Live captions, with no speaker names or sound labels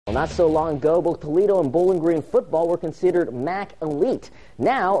Well, not so long ago, both Toledo and Bowling Green football were considered MAC elite.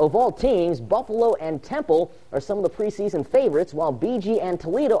 Now, of all teams, Buffalo and Temple are some of the preseason favorites, while BG and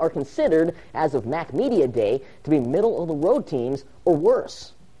Toledo are considered, as of MAC Media Day, to be middle-of-the-road teams or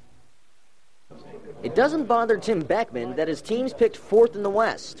worse. It doesn't bother Tim Beckman that his team's picked fourth in the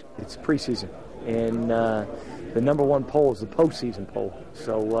West. It's preseason, and the number one poll is the postseason poll.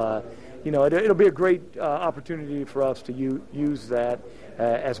 So, it'll be a great opportunity for us to use that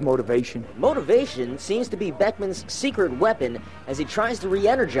as motivation. Motivation seems to be Beckman's secret weapon as he tries to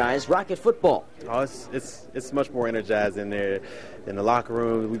re-energize Rocket football. Oh, it's much more energized in there. In the locker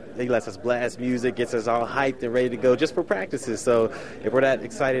room, he lets us blast music, gets us all hyped and ready to go just for practices. So if we're that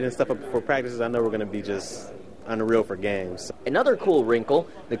excited and stuff for practices, I know we're going to be just unreal for games. Another cool wrinkle,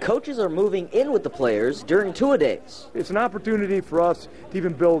 the coaches are moving in with the players during two-a-days. It's an opportunity for us to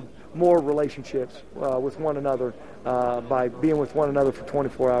even build more relationships with one another by being with one another for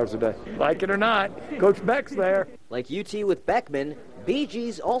 24 hours a day. Like it or not, Coach Beck's there. Like UT with Beckman,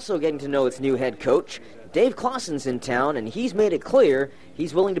 BG's also getting to know its new head coach. Dave Clausen's in town, and he's made it clear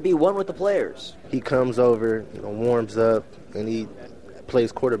he's willing to be one with the players. He comes over, warms up, and he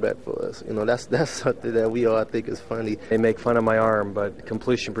plays quarterback for us. That's something that we all think is funny. They make fun of my arm, but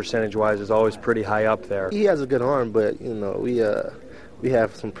completion percentage-wise is always pretty high up there. He has a good arm, but, we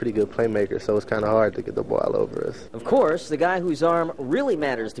have some pretty good playmakers, so it's kind of hard to get the ball over us. Of course, the guy whose arm really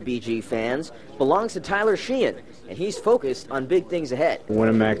matters to BG fans belongs to Tyler Sheehan, and he's focused on big things ahead. Win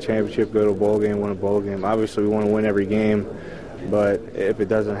a MAC championship, go to a bowl game, win a bowl game. Obviously, we want to win every game, but if it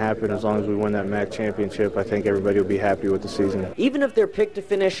doesn't happen, as long as we win that MAC championship, I think everybody will be happy with the season. Even if they're picked to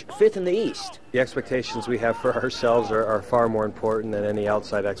finish fifth in the East. The expectations we have for ourselves are far more important than any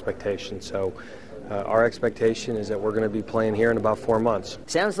outside expectation, so our expectation is that we're going to be playing here in about 4 months.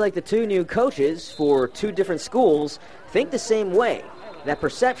 Sounds like the two new coaches for two different schools think the same way. That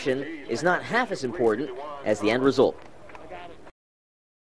perception is not half as important as the end result.